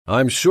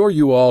I'm sure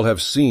you all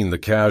have seen the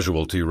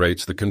casualty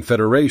rates the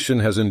Confederation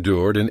has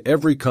endured in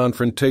every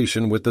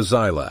confrontation with the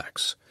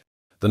Xylax.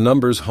 The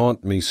numbers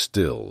haunt me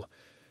still.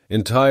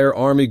 Entire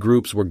army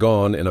groups were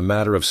gone in a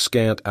matter of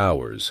scant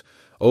hours,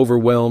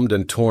 overwhelmed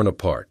and torn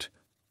apart.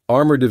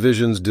 Armor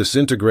divisions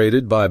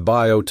disintegrated by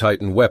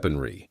bio-titan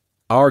weaponry.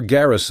 Our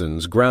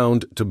garrisons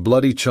ground to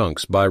bloody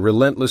chunks by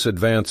relentless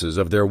advances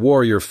of their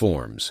warrior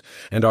forms,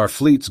 and our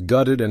fleets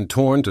gutted and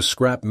torn to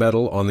scrap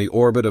metal on the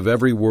orbit of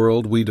every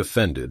world we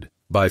defended,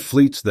 by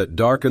fleets that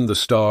darkened the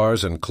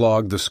stars and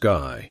clogged the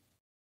sky.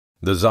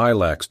 The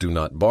Xylax do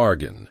not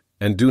bargain,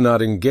 and do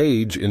not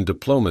engage in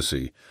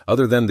diplomacy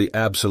other than the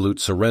absolute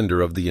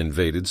surrender of the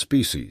invaded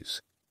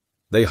species.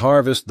 They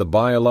harvest the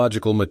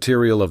biological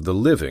material of the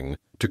living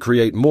to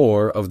create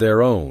more of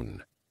their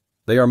own.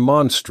 They are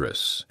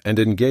monstrous and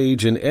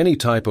engage in any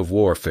type of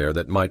warfare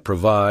that might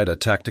provide a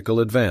tactical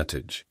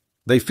advantage.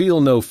 They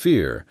feel no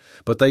fear,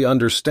 but they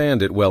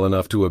understand it well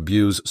enough to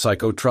abuse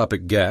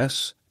psychotropic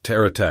gas,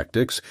 terror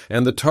tactics,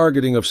 and the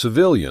targeting of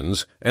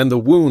civilians and the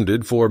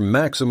wounded for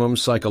maximum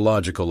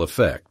psychological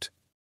effect.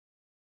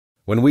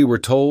 When we were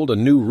told a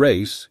new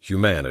race,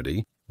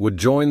 humanity, would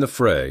join the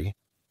fray,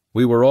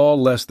 we were all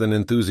less than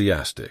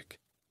enthusiastic.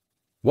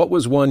 What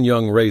was one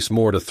young race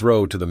more to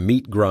throw to the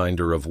meat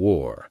grinder of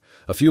war?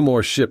 A few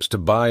more ships to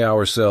buy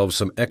ourselves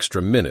some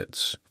extra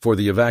minutes for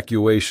the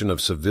evacuation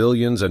of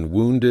civilians and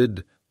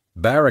wounded?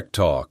 Barrack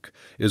talk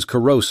is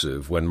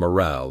corrosive when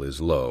morale is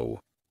low.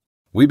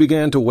 We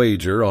began to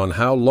wager on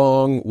how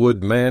long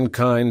would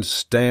mankind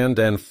stand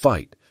and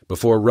fight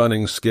before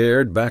running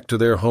scared back to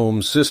their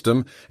home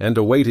system and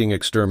awaiting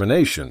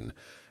extermination,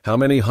 how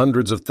many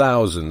hundreds of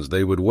thousands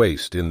they would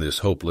waste in this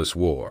hopeless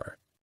war.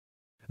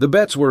 The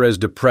bets were as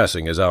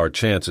depressing as our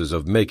chances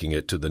of making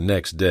it to the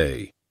next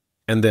day,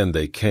 and then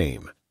they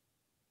came.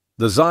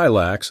 The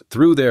Xylax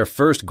threw their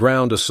first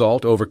ground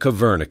assault over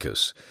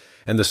Covernicus,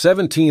 and the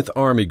 17th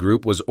Army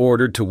Group was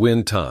ordered to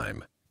win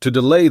time, to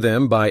delay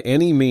them by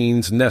any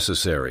means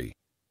necessary.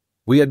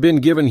 We had been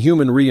given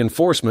human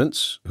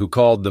reinforcements, who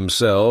called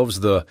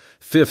themselves the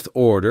Fifth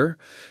Order,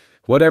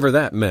 whatever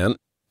that meant.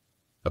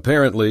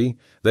 Apparently,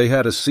 they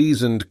had a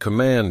seasoned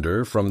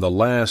commander from the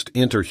last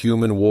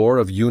interhuman war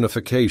of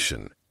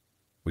unification.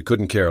 We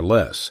couldn't care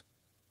less.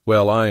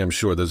 Well, I am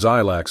sure the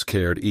Xylax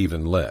cared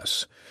even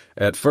less.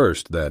 At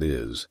first, that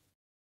is.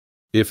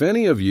 If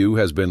any of you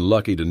has been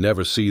lucky to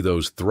never see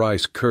those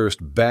thrice-cursed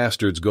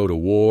bastards go to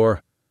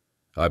war,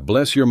 I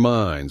bless your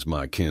minds,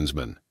 my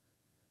kinsmen.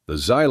 The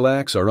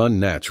Xylax are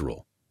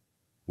unnatural.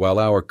 While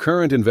our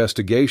current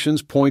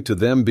investigations point to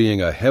them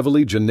being a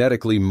heavily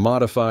genetically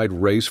modified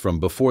race from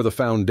before the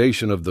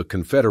foundation of the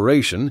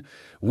Confederation,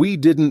 we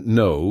didn't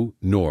know,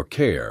 nor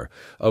care,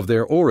 of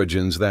their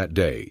origins that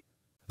day.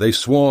 They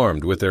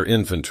swarmed with their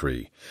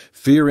infantry,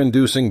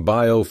 fear-inducing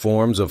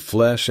bioforms of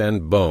flesh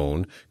and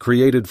bone,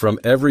 created from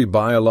every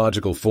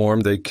biological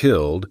form they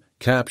killed,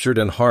 captured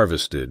and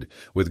harvested,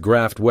 with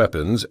graft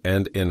weapons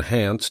and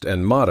enhanced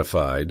and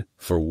modified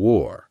for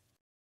war.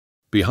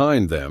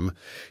 Behind them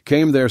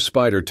came their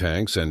spider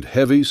tanks and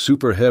heavy,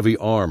 super-heavy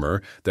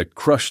armor that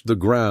crushed the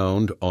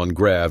ground on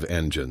grav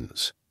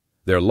engines.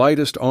 Their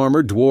lightest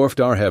armor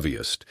dwarfed our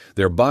heaviest.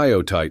 Their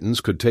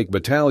bio-titans could take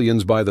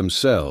battalions by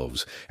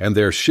themselves, and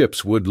their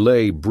ships would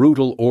lay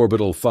brutal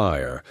orbital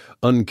fire,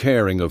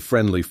 uncaring of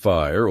friendly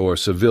fire or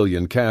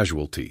civilian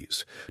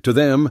casualties. To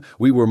them,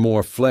 we were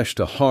more flesh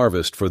to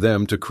harvest for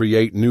them to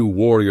create new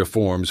warrior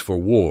forms for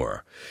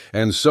war.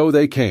 And so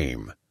they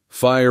came,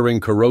 firing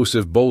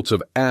corrosive bolts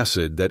of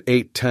acid that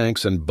ate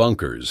tanks and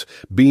bunkers,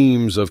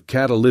 beams of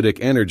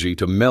catalytic energy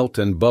to melt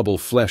and bubble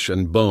flesh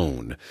and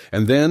bone.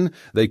 And then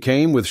they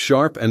came with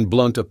sharp and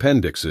blunt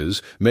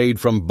appendixes made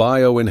from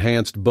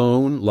bio-enhanced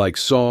bone like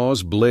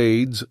saws,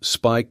 blades,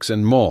 spikes,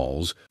 and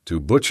mauls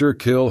to butcher,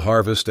 kill,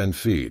 harvest, and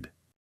feed.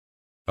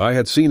 I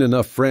had seen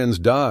enough friends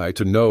die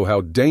to know how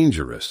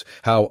dangerous,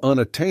 how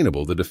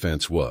unattainable the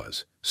defense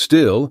was.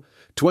 Still,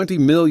 20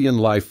 million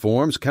life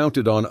forms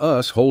counted on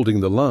us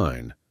holding the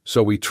line.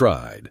 So we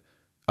tried.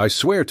 I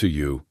swear to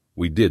you,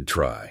 we did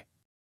try.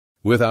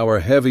 With our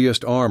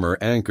heaviest armor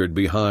anchored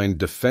behind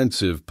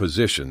defensive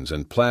positions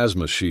and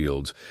plasma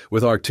shields,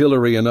 with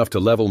artillery enough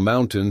to level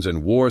mountains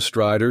and war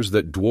striders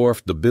that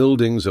dwarfed the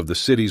buildings of the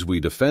cities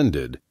we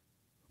defended,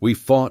 we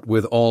fought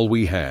with all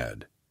we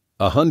had.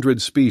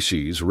 100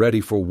 species ready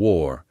for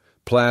war,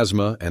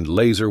 plasma and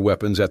laser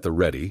weapons at the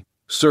ready,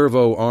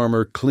 servo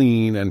armor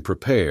clean and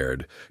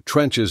prepared,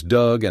 trenches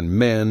dug and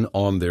men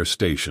on their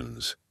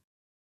stations.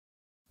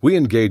 We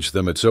engaged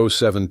them at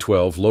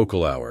 0712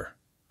 local hour.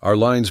 Our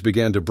lines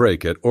began to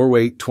break at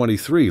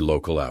 0823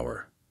 local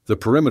hour. The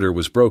perimeter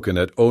was broken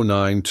at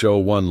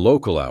 0901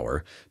 local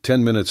hour,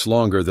 10 minutes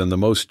longer than the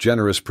most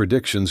generous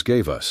predictions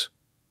gave us.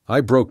 I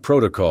broke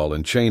protocol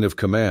and chain of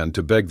command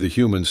to beg the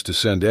humans to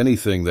send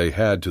anything they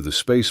had to the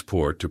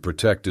spaceport to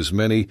protect as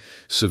many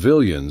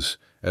civilians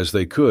as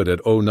they could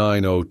at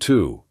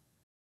 0902.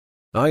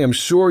 I am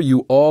sure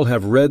you all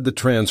have read the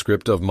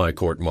transcript of my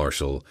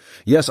court-martial.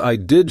 Yes, I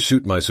did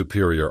shoot my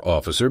superior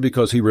officer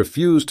because he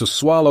refused to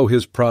swallow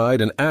his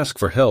pride and ask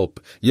for help.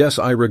 Yes,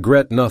 I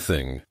regret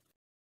nothing.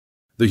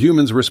 The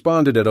humans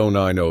responded at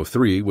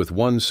 0903 with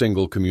one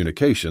single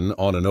communication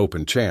on an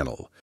open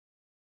channel.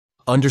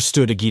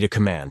 Understood, Agita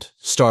Command.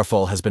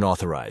 Starfall has been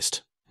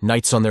authorized.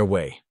 Knights on their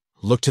way.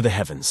 Look to the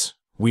heavens.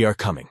 We are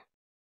coming.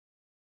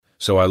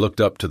 So I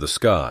looked up to the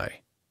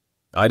sky.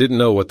 I didn't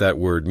know what that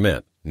word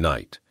meant,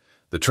 night.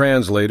 The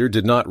translator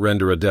did not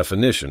render a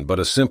definition, but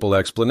a simple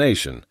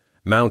explanation.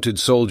 Mounted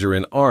soldier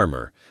in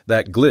armor,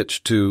 that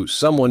glitch to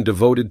someone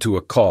devoted to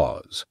a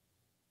cause.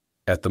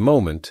 At the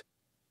moment,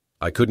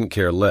 I couldn't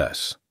care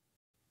less.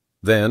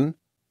 Then,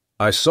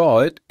 I saw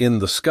it in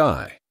the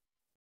sky.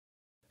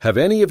 Have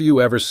any of you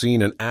ever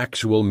seen an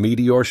actual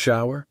meteor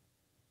shower?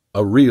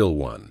 A real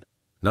one,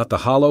 not the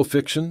hollow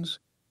fictions?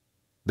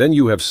 Then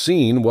you have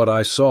seen what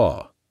I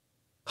saw.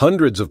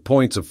 Hundreds of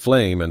points of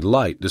flame and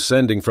light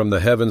descending from the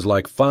heavens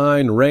like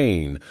fine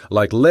rain,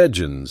 like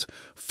legends,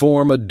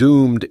 form a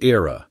doomed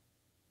era.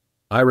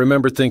 I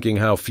remember thinking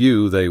how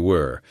few they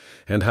were,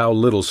 and how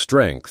little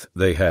strength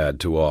they had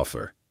to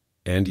offer.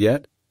 And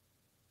yet,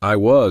 I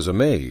was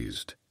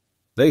amazed.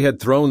 They had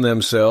thrown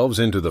themselves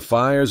into the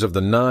fires of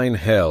the 9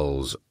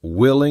 hells,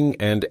 willing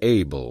and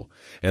able,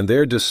 and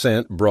their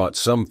descent brought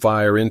some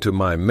fire into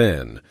my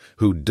men,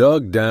 who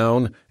dug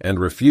down and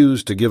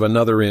refused to give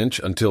another inch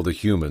until the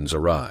humans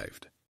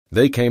arrived.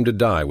 They came to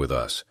die with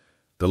us.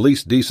 The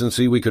least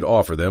decency we could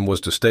offer them was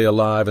to stay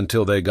alive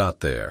until they got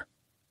there.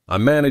 I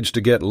managed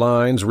to get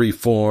lines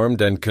reformed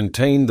and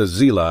contain the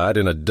Zealot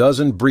in a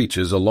dozen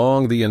breaches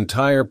along the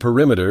entire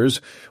perimeters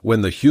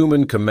when the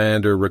human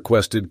commander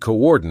requested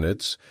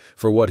coordinates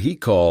for what he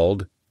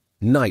called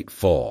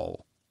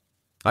nightfall.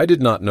 I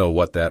did not know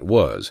what that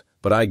was,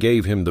 but I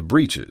gave him the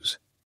breaches.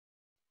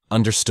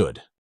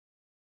 Understood.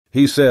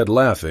 He said,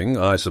 laughing,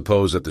 I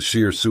suppose at the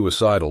sheer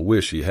suicidal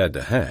wish he had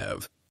to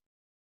have.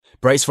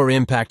 Brace for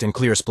impact and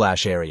clear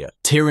splash area.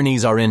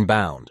 Tyrannies are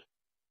inbound.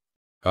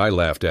 I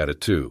laughed at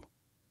it too.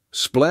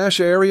 Splash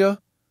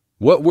area?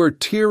 What were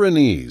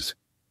tyrannies?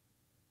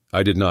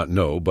 I did not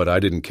know, but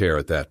I didn't care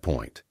at that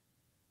point.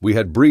 We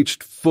had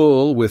breached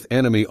full with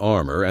enemy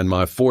armor, and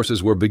my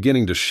forces were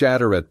beginning to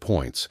shatter at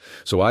points,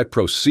 so I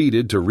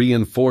proceeded to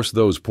reinforce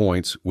those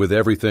points with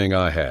everything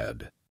I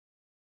had.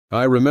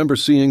 I remember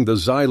seeing the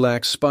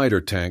Zylax spider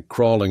tank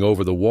crawling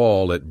over the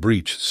wall at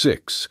Breach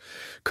 6,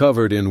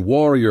 covered in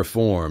warrior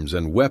forms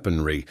and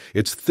weaponry,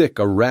 its thick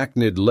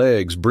arachnid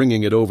legs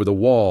bringing it over the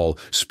wall,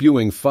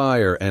 spewing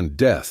fire and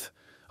death.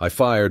 I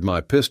fired my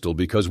pistol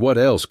because what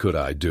else could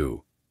I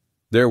do?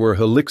 There were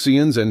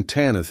Helixians and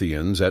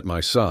Tanithians at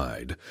my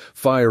side,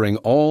 firing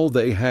all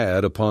they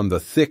had upon the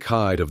thick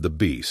hide of the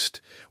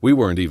beast. We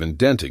weren't even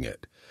denting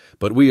it,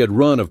 but we had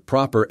run of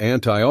proper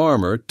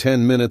anti-armor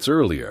 10 minutes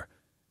earlier.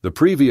 The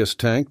previous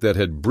tank that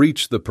had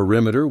breached the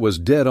perimeter was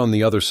dead on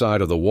the other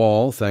side of the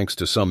wall thanks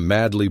to some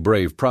madly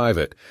brave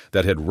private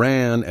that had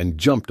ran and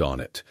jumped on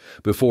it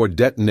before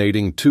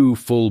detonating 2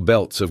 full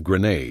belts of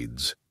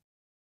grenades.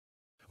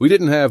 We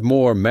didn't have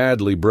more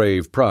madly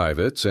brave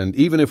privates, and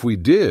even if we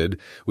did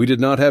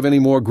not have any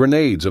more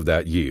grenades of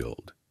that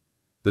yield.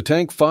 The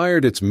tank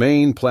fired its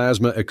main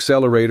plasma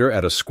accelerator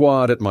at a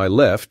squad at my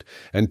left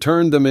and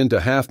turned them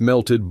into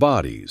half-melted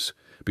bodies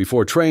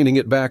before training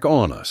it back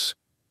on us.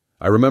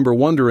 I remember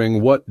wondering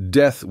what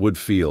death would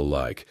feel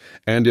like,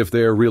 and if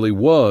there really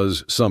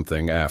was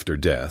something after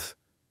death.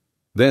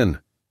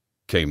 Then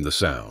came the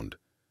sound,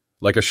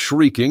 like a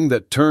shrieking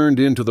that turned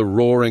into the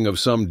roaring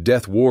of some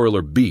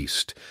death-whirler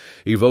beast,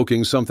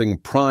 evoking something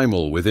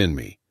primal within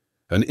me,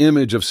 an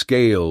image of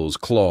scales,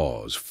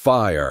 claws,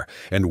 fire,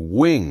 and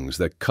wings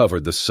that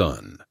covered the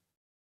sun.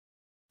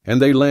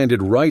 And they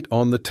landed right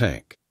on the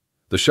tank.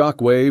 The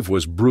shock wave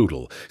was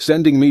brutal,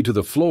 sending me to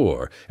the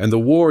floor, and the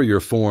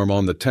warrior form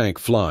on the tank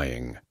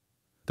flying.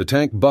 The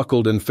tank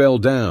buckled and fell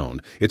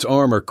down, its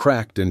armor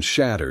cracked and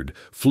shattered,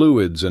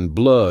 fluids and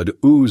blood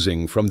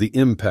oozing from the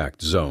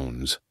impact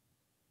zones.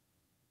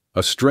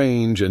 A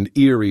strange and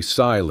eerie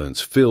silence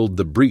filled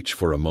the breach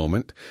for a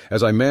moment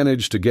as I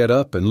managed to get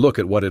up and look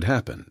at what had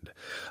happened.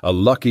 A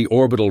lucky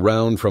orbital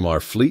round from our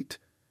fleet?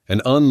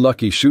 An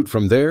unlucky shoot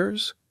from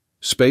theirs?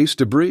 Space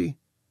debris?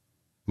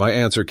 My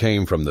answer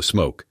came from the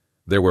smoke.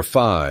 There were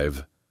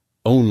 5,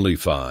 only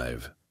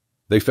 5.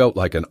 They felt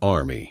like an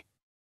army.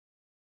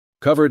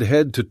 Covered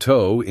head to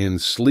toe in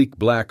sleek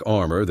black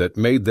armor that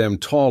made them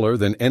taller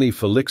than any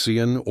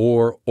Felixian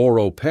or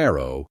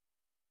Oropero,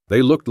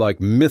 they looked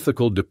like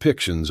mythical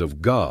depictions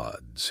of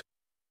gods.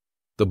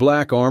 The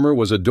black armor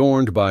was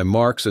adorned by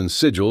marks and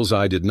sigils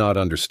I did not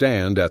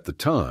understand at the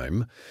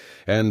time,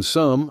 and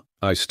some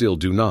I still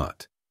do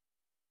not.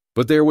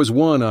 But there was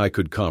one I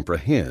could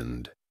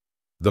comprehend,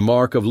 the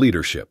mark of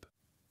leadership.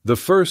 The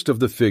first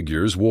of the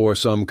figures wore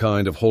some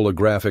kind of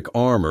holographic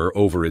armor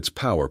over its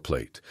power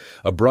plate,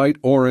 a bright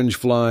orange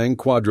flying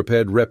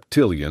quadruped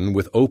reptilian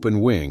with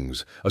open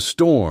wings, a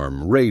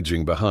storm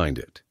raging behind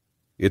it.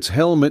 Its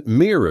helmet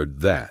mirrored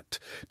that.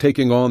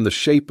 Taking on the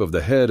shape of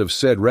the head of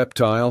said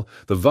reptile,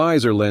 the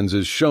visor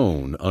lenses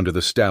shone under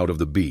the snout of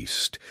the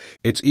beast,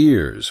 its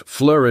ears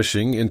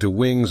flourishing into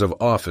wings of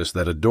office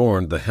that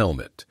adorned the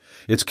helmet.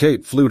 Its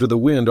cape flew to the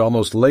wind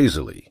almost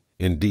lazily,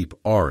 in deep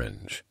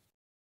orange.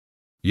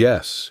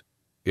 Yes,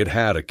 it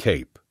had a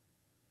cape.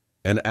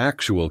 An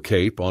actual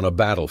cape on a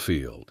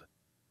battlefield.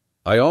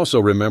 I also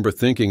remember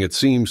thinking it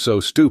seemed so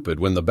stupid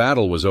when the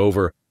battle was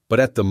over, but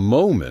at the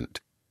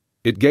moment,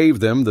 it gave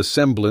them the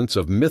semblance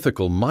of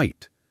mythical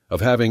might,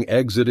 of having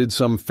exited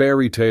some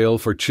fairy tale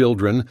for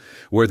children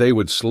where they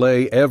would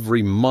slay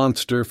every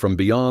monster from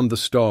beyond the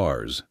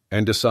stars,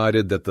 and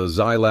decided that the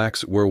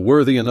Zylax were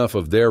worthy enough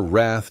of their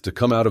wrath to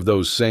come out of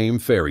those same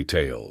fairy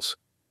tales.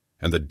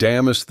 And the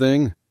damnest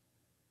thing?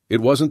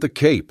 It wasn't the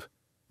cape,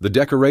 the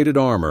decorated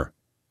armor,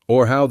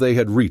 or how they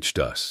had reached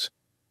us.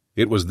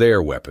 It was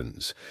their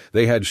weapons.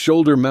 They had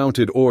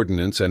shoulder-mounted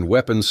ordnance and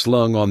weapons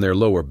slung on their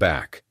lower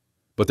back.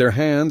 But their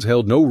hands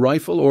held no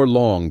rifle or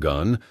long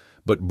gun,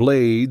 but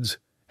blades,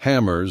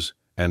 hammers,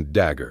 and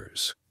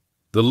daggers.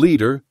 The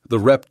leader, the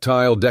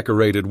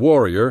reptile-decorated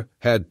warrior,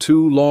 had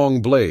 2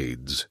 long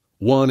blades,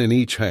 one in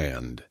each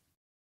hand.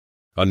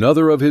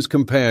 Another of his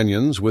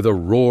companions, with a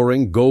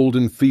roaring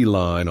golden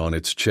feline on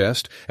its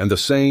chest and the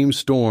same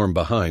storm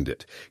behind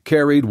it,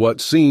 carried what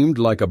seemed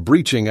like a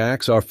breaching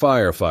axe our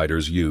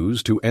firefighters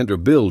use to enter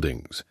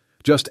buildings,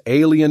 just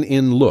alien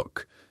in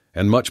look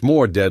and much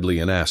more deadly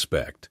in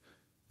aspect.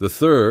 The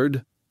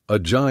third, a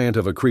giant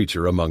of a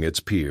creature among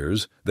its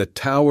peers, that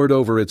towered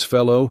over its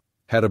fellow,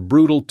 had a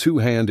brutal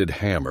 2-handed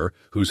hammer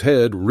whose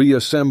head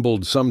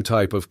reassembled some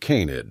type of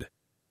canid.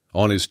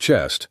 On his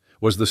chest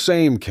was the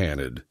same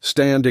canid,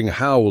 standing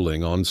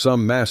howling on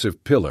some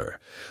massive pillar.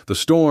 The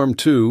storm,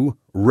 too,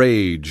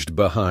 raged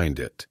behind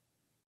it.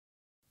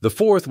 The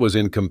fourth was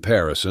in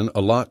comparison a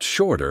lot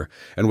shorter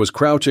and was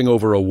crouching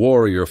over a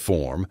warrior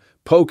form,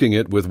 poking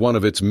it with one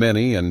of its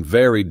many and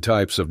varied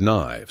types of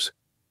knives.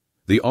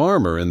 The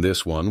armor in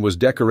this one was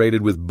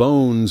decorated with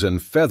bones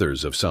and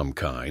feathers of some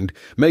kind,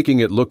 making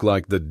it look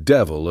like the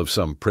devil of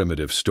some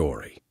primitive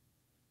story.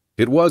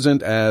 It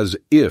wasn't as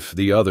if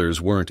the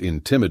others weren't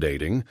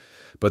intimidating,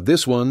 but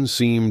this one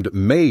seemed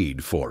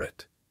made for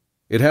it.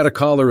 It had a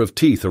collar of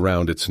teeth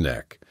around its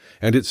neck,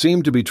 and it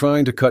seemed to be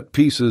trying to cut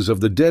pieces of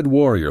the dead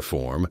warrior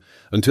form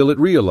until it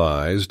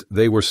realized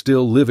they were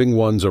still living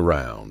ones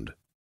around.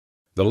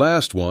 The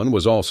last one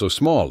was also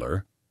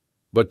smaller,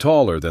 but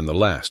taller than the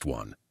last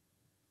one.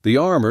 The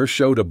armor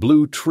showed a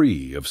blue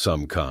tree of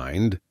some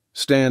kind,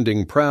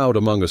 standing proud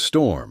among a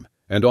storm,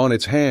 and on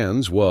its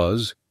hands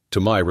was, to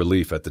my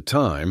relief at the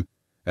time,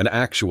 an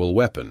actual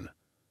weapon,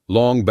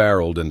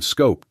 long-barreled and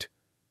scoped.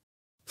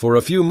 For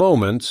a few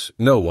moments,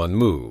 no one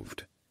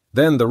moved.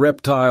 Then the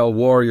reptile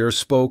warrior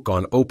spoke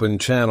on open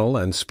channel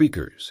and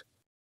speakers.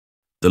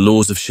 The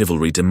laws of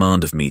chivalry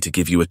demand of me to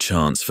give you a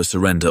chance for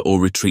surrender or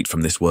retreat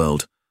from this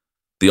world.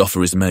 The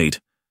offer is made.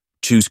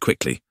 Choose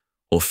quickly,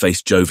 or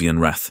face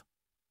Jovian wrath.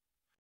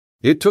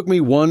 It took me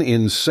one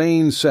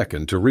insane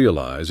second to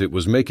realize it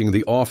was making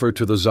the offer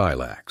to the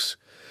Zylax.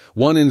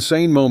 One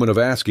insane moment of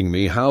asking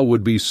me how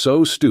would be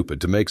so stupid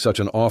to make such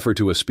an offer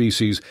to a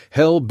species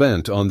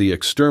hell-bent on the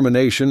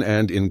extermination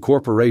and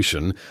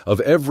incorporation of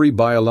every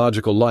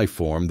biological life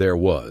form there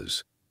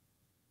was.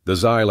 The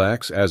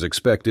Zylax, as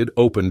expected,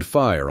 opened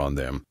fire on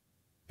them.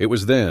 It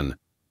was then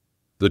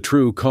the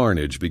true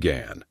carnage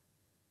began.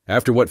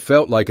 After what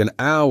felt like an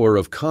hour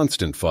of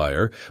constant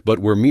fire, but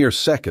were mere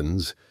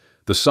seconds,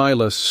 the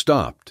Silas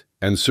stopped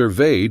and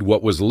surveyed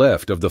what was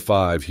left of the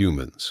 5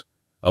 humans.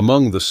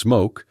 Among the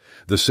smoke,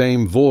 the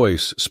same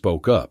voice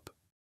spoke up.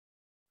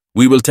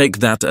 We will take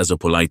that as a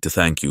polite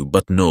thank you,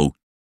 but no.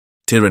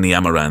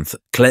 Tyranny-Amaranth,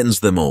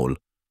 cleanse them all.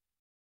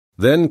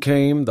 Then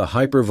came the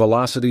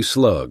hypervelocity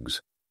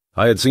slugs.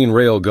 I had seen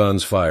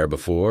railguns fire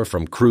before,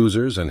 from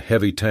cruisers and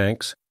heavy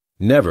tanks,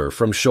 never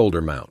from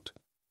shoulder mount.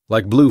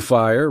 Like blue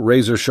fire,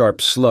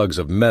 razor-sharp slugs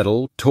of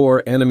metal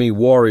tore enemy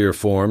warrior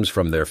forms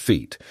from their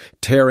feet,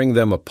 tearing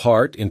them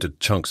apart into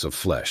chunks of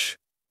flesh.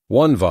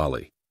 1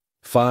 volley,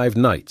 5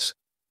 knights,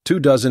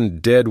 24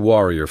 dead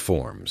warrior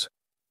forms.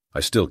 I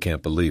still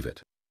can't believe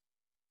it.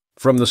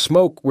 From the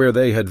smoke where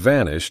they had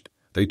vanished,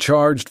 they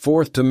charged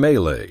forth to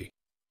melee,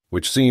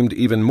 which seemed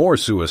even more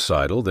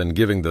suicidal than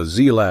giving the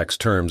Zylax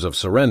terms of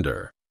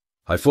surrender.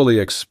 I fully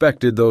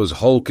expected those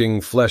hulking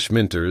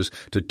flesh-minters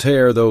to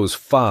tear those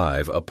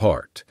 5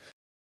 apart.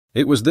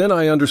 It was then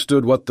I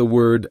understood what the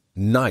word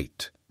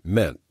knight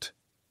meant,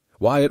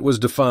 why it was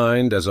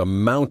defined as a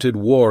mounted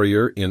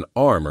warrior in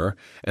armor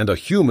and a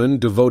human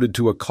devoted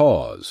to a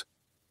cause.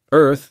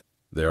 Earth,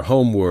 their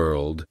home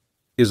world,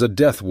 is a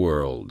death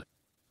world,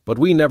 but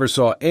we never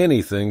saw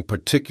anything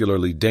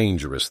particularly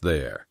dangerous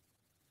there.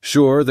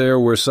 Sure, there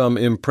were some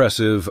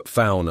impressive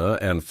fauna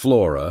and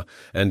flora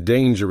and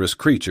dangerous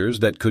creatures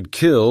that could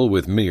kill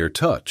with mere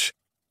touch,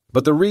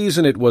 but the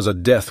reason it was a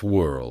death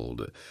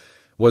world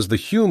was the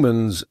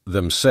humans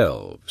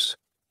themselves.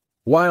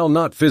 While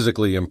not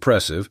physically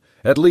impressive,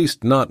 at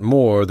least not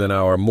more than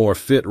our more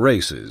fit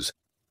races,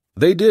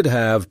 they did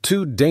have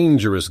 2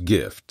 dangerous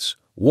gifts,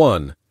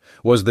 One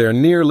was their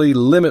nearly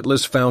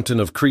limitless fountain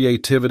of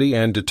creativity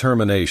and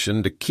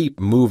determination to keep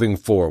moving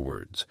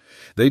forwards.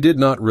 They did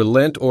not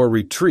relent or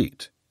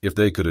retreat if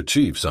they could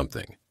achieve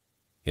something.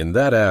 In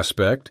that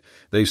aspect,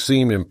 they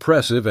seemed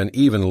impressive and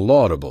even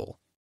laudable.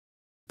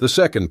 The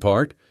second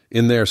part,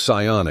 in their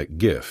psionic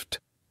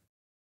gift.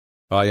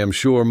 I am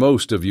sure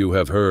most of you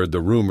have heard the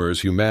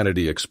rumors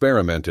humanity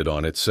experimented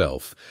on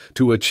itself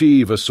to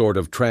achieve a sort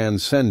of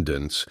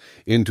transcendence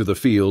into the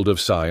field of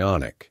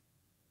psionic.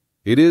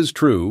 It is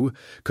true,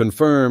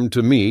 confirmed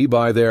to me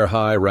by their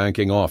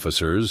high-ranking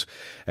officers,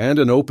 and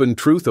an open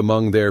truth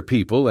among their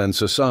people and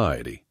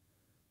society.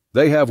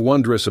 They have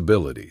wondrous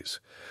abilities,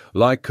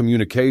 like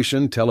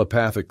communication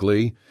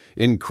telepathically,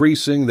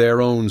 increasing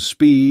their own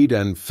speed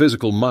and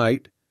physical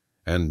might,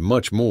 and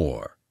much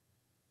more.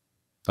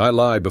 I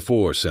lie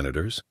before,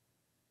 Senators.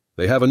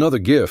 They have another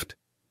gift,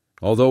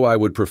 although I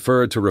would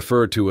prefer to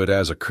refer to it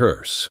as a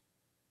curse.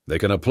 They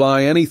can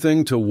apply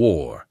anything to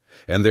war,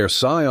 and their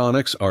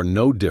psionics are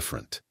no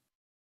different.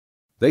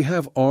 They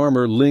have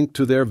armor linked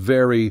to their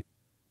very,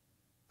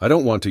 I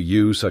don't want to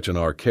use such an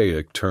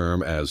archaic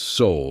term as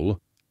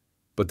soul,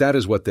 but that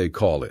is what they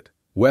call it,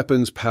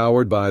 weapons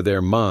powered by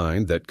their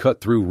mind that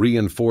cut through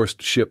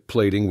reinforced ship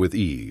plating with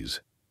ease.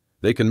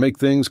 They can make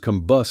things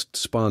combust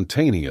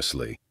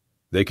spontaneously.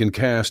 They can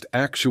cast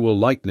actual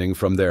lightning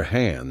from their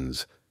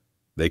hands.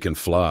 They can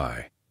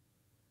fly.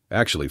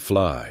 Actually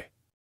fly.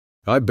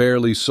 I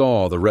barely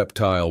saw the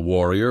reptile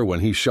warrior when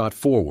he shot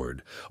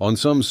forward, on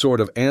some sort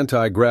of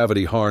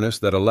anti-gravity harness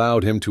that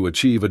allowed him to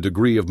achieve a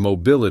degree of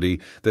mobility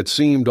that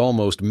seemed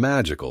almost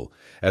magical,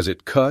 as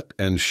it cut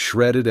and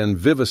shredded and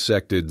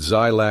vivisected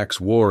Xylax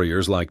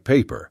warriors like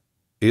paper.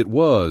 It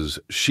was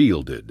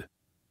shielded,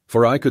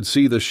 for I could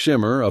see the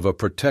shimmer of a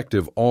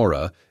protective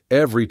aura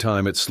every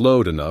time it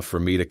slowed enough for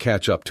me to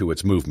catch up to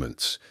its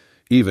movements,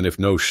 even if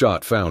no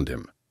shot found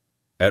him.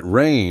 At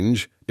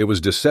range, it was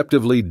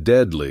deceptively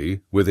deadly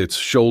with its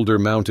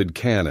shoulder-mounted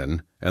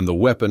cannon and the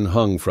weapon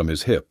hung from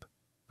his hip,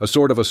 a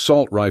sort of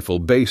assault rifle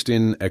based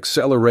in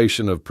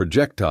acceleration of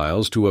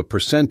projectiles to a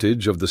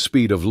percentage of the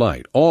speed of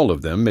light, all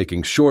of them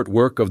making short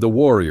work of the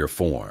warrior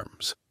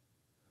forms.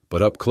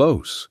 But up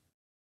close.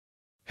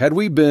 Had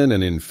we been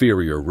an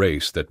inferior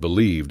race that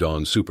believed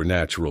on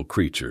supernatural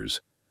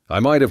creatures, I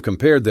might have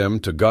compared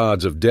them to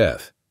gods of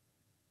death.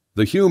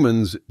 The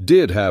humans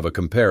did have a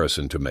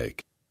comparison to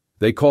make.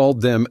 They called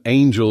them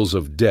angels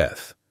of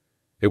death.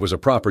 It was a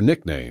proper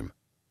nickname.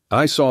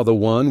 I saw the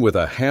one with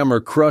a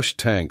hammer-crush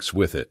tanks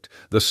with it,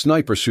 the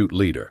sniper shoot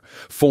leader,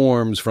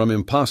 forms from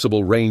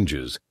impossible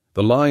ranges,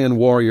 the lion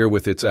warrior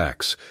with its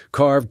axe,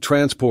 carved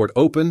transport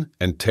open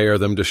and tear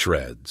them to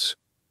shreds.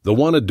 The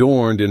one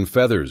adorned in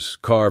feathers,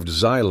 carved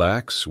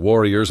Xylax,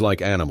 warriors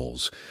like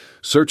animals,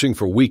 searching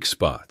for weak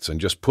spots and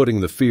just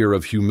putting the fear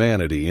of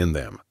humanity in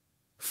them.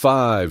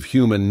 5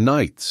 human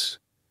knights.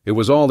 It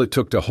was all it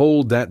took to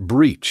hold that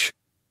breach,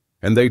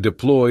 and they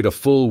deployed a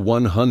full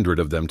 100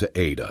 of them to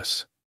aid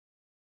us.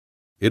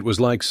 It was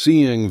like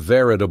seeing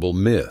veritable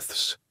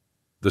myths.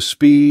 The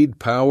speed,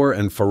 power,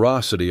 and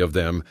ferocity of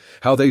them,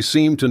 how they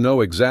seemed to know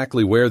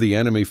exactly where the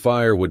enemy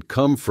fire would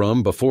come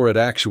from before it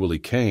actually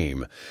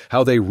came,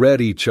 how they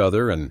read each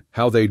other and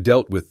how they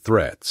dealt with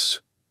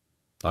threats.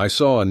 I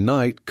saw a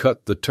knight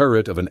cut the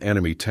turret of an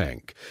enemy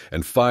tank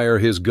and fire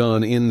his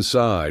gun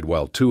inside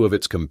while 2 of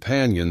its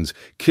companions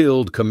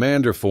killed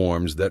commander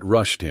forms that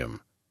rushed him.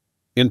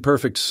 In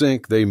perfect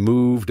sync they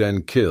moved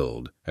and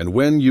killed, and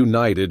when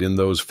united in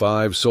those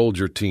 5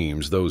 soldier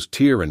teams, those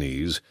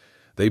tyrannies,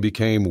 they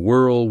became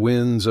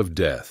whirlwinds of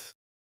death.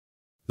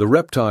 The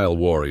reptile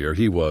warrior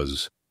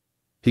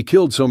he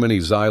killed so many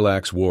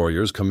Xylax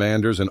warriors,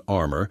 commanders, and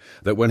armor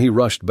that when he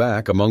rushed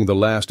back among the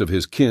last of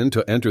his kin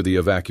to enter the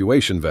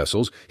evacuation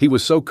vessels, he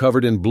was so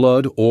covered in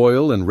blood,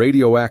 oil, and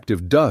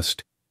radioactive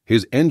dust,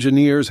 his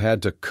engineers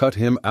had to cut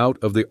him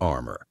out of the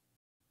armor.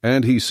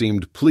 And he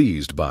seemed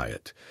pleased by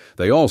it.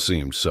 They all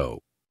seemed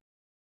so.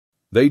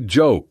 They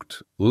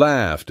joked,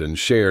 laughed, and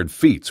shared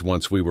feats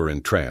once we were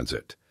in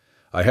transit.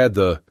 I had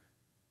the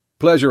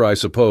pleasure, I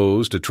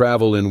suppose, to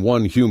travel in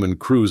one human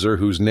cruiser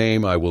whose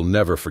name I will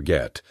never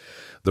forget,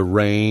 the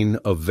Reign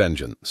of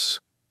Vengeance.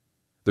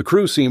 The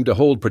crew seemed to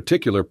hold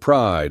particular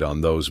pride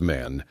on those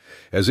men,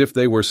 as if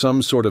they were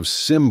some sort of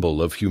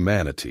symbol of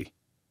humanity.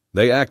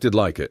 They acted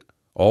like it,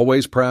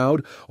 always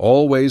proud,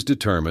 always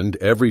determined.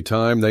 Every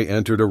time they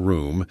entered a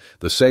room,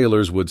 the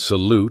sailors would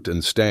salute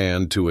and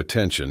stand to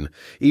attention,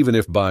 even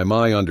if by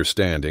my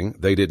understanding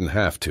they didn't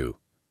have to.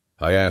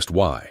 I asked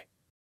why.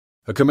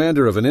 A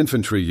commander of an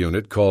infantry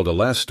unit called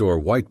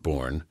Alastor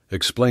Whiteborn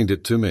explained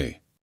it to me.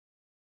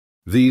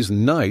 These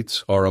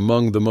knights are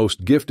among the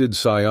most gifted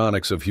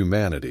psionics of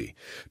humanity,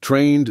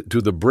 trained to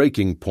the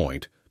breaking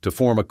point to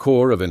form a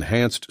corps of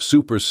enhanced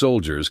super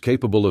soldiers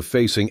capable of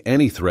facing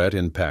any threat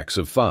in packs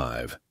of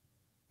 5.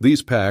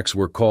 These packs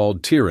were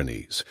called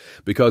tyrannies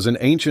because an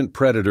ancient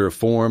predator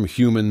form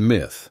human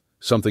myth,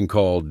 something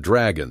called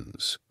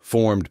dragons,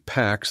 formed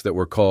packs that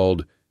were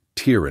called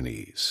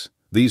tyrannies.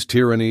 These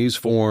tyrannies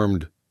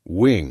formed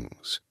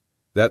wings,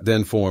 that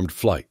then formed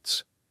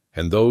flights,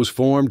 and those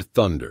formed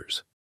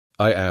thunders.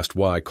 I asked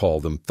why call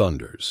them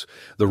thunders.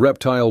 The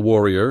reptile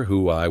warrior,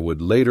 who I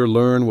would later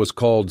learn was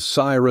called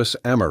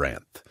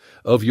Primarch-Amaranth,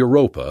 of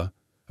Europa,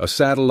 a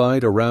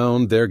satellite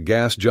around their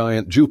gas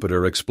giant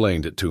Jupiter,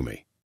 explained it to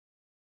me.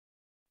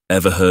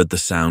 Ever heard the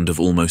sound of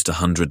almost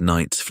 100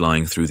 knights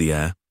flying through the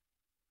air?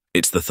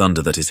 It's the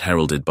thunder that is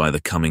heralded by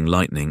the coming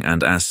lightning,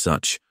 and as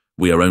such,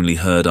 we are only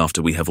heard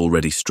after we have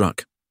already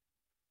struck.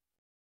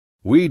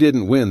 We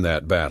didn't win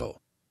that battle.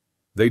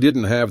 They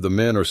didn't have the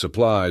men or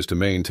supplies to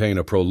maintain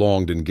a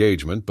prolonged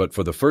engagement, but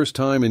for the first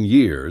time in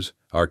years,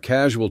 our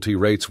casualty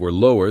rates were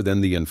lower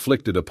than the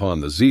inflicted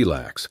upon the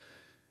Xylax.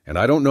 And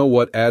I don't know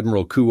what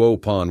Admiral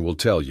Kuopan will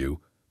tell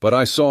you, but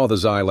I saw the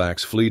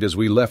Xylax fleet as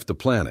we left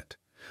the planet.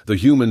 The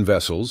human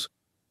vessels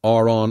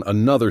are on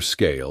another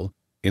scale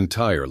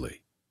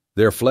entirely.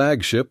 Their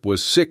flagship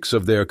was 6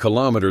 of their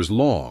kilometers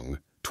long,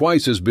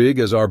 twice as big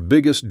as our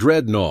biggest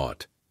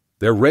dreadnought.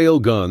 Their rail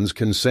guns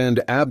can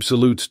send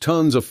absolute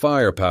tons of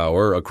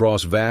firepower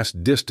across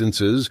vast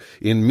distances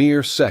in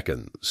mere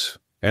seconds.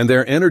 And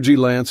their energy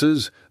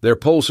lances, their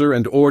pulsar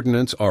and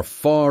ordnance are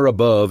far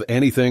above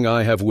anything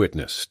I have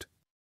witnessed.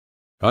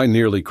 I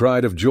nearly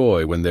cried of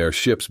joy when their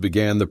ships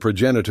began the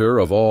progenitor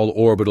of all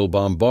orbital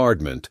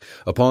bombardment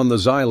upon the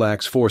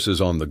Xylax forces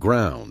on the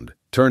ground,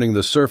 turning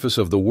the surface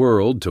of the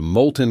world to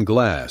molten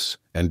glass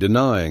and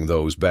denying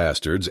those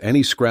bastards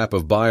any scrap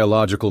of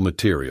biological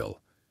material.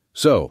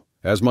 So,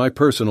 as my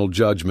personal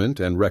judgment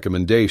and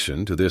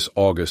recommendation to this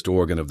august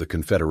organ of the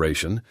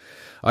Confederation,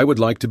 I would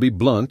like to be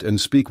blunt and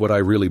speak what I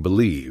really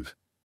believe.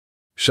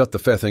 Shut the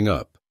fething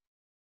up.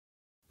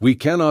 We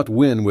cannot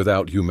win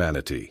without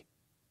humanity.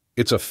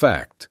 It's a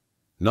fact,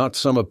 not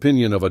some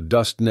opinion of a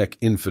dust-neck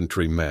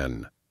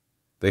infantryman.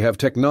 They have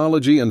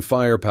technology and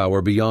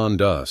firepower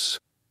beyond us,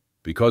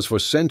 because for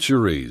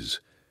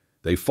centuries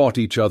they fought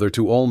each other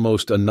to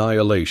almost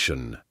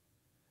annihilation.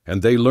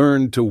 And they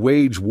learned to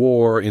wage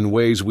war in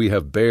ways we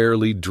have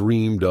barely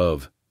dreamed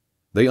of.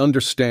 They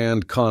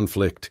understand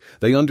conflict,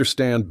 they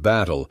understand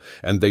battle,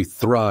 and they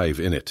thrive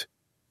in it.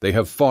 They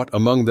have fought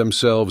among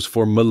themselves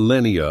for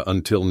millennia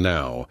until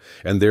now,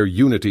 and their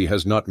unity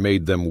has not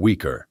made them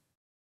weaker.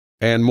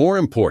 And more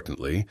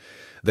importantly,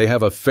 they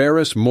have a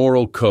ferrous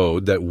moral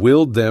code that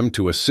willed them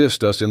to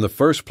assist us in the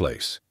first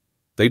place.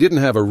 They didn't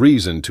have a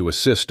reason to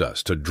assist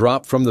us, to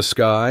drop from the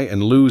sky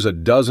and lose a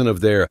dozen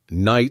of their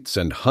knights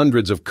and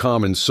hundreds of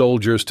common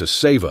soldiers to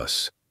save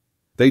us.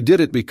 They did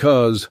it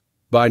because,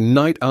 by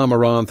Knight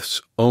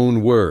Amaranth's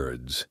own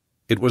words,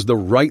 it was the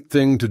right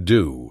thing to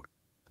do.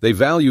 They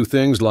value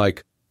things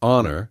like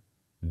honor,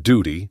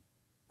 duty,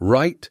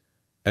 right,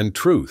 and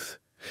truth.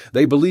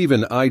 They believe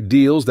in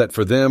ideals that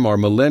for them are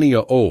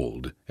millennia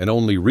old and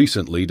only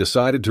recently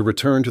decided to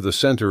return to the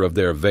center of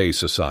their Vey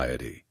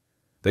society.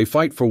 They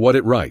fight for what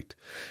is right,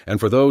 and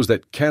for those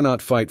that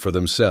cannot fight for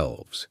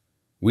themselves.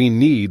 We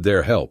need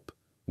their help.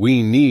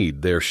 We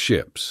need their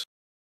ships.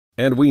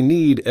 And we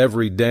need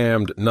every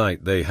damned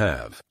knight they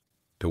have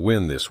to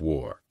win this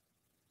war.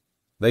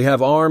 They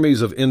have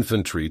armies of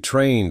infantry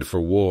trained for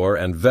war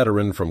and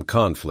veteran from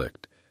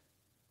conflict.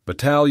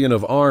 Battalion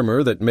of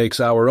armor that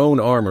makes our own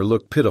armor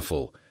look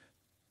pitiful.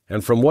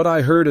 And from what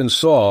I heard and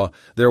saw,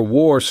 their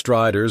war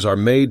striders are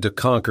made to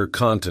conquer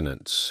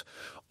continents.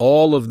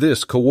 All of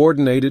this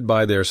coordinated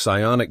by their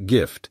psionic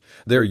gift,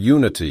 their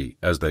unity,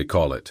 as they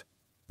call it.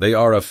 They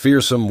are a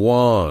fearsome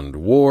wand,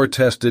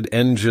 war-tested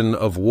engine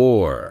of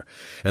war,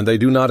 and they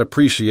do not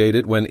appreciate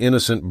it when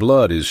innocent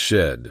blood is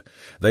shed.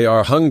 They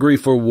are hungry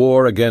for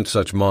war against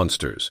such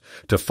monsters,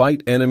 to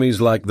fight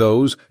enemies like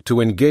those,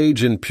 to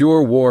engage in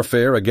pure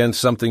warfare against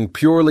something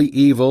purely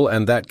evil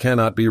and that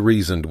cannot be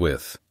reasoned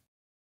with.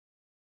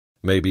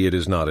 Maybe it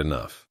is not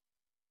enough.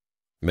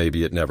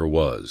 Maybe it never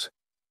was.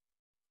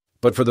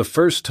 But for the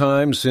first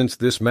time since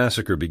this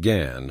massacre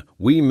began,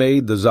 we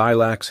made the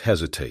Xylax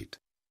hesitate.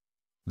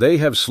 They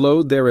have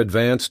slowed their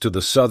advance to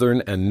the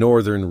southern and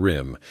northern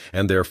rim,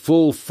 and their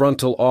full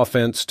frontal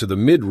offense to the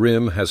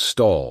mid-rim has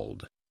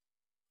stalled.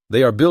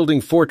 They are building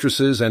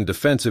fortresses and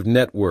defensive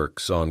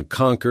networks on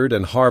conquered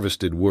and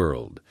harvested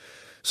world,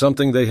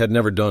 something they had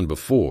never done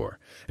before,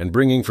 and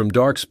bringing from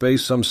dark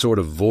space some sort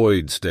of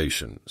void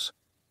stations.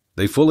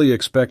 They fully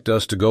expect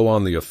us to go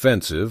on the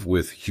offensive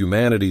with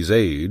humanity's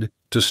aid,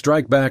 to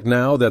strike back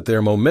now that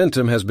their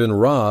momentum has been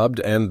robbed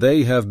and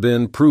they have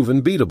been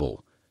proven beatable.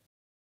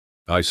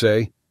 I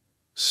say,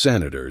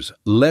 Senators,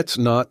 let's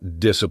not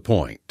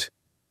disappoint.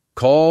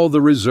 Call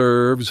the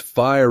reserves,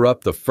 fire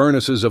up the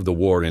furnaces of the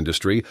war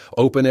industry,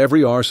 open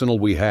every arsenal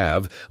we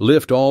have,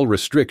 lift all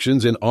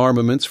restrictions in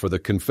armaments for the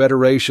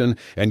Confederation,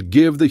 and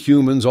give the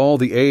humans all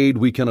the aid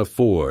we can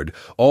afford,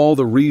 all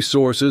the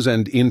resources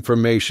and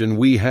information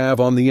we have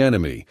on the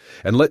enemy,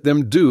 and let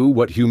them do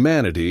what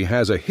humanity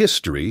has a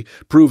history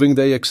proving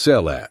they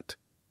excel at.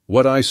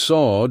 What I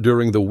saw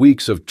during the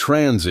weeks of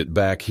transit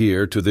back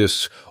here to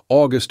this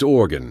august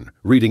organ,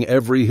 reading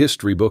every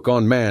history book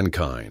on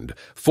mankind,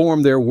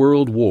 form their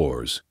world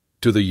wars,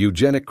 to the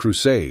eugenic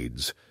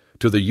crusades,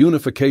 to the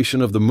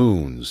unification of the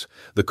moons,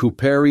 the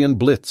Cooperian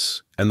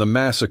Blitz, and the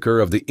massacre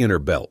of the inner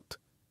belt.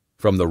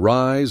 From the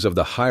rise of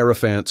the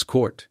Hierophant's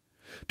court,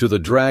 to the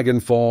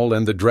Dragonfall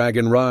and the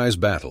Dragonrise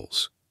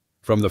battles,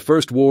 from the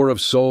First War of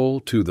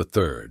Sol to the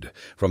Third,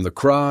 from the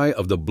cry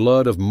of the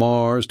blood of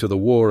Mars to the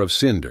War of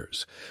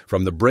Cinders,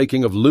 from the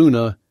breaking of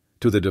Luna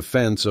to the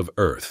defense of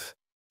Earth,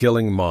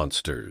 killing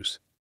monsters.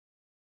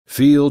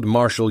 Field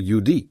Marshal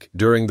Udique,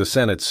 during the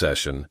Senate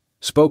session,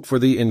 spoke for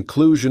the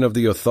inclusion of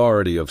the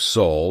authority of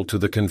Sol to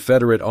the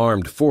Confederate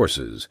armed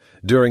forces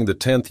during the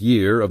 10th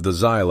year of the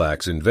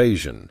Xylax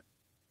invasion.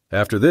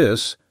 After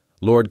this,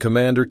 Lord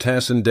Commander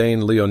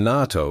Tassindain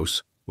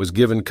Leonatos was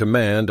given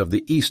command of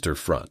the Easter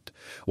Front,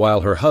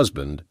 while her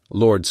husband,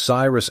 Lord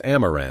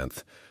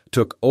Cyrus-Amaranth,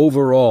 took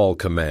overall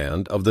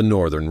command of the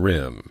Northern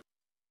Rim.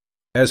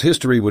 As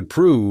history would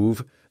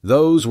prove,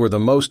 those were the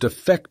most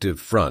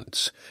effective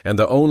fronts and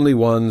the only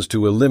ones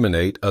to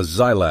eliminate a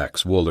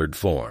Xylax Woolard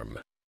form.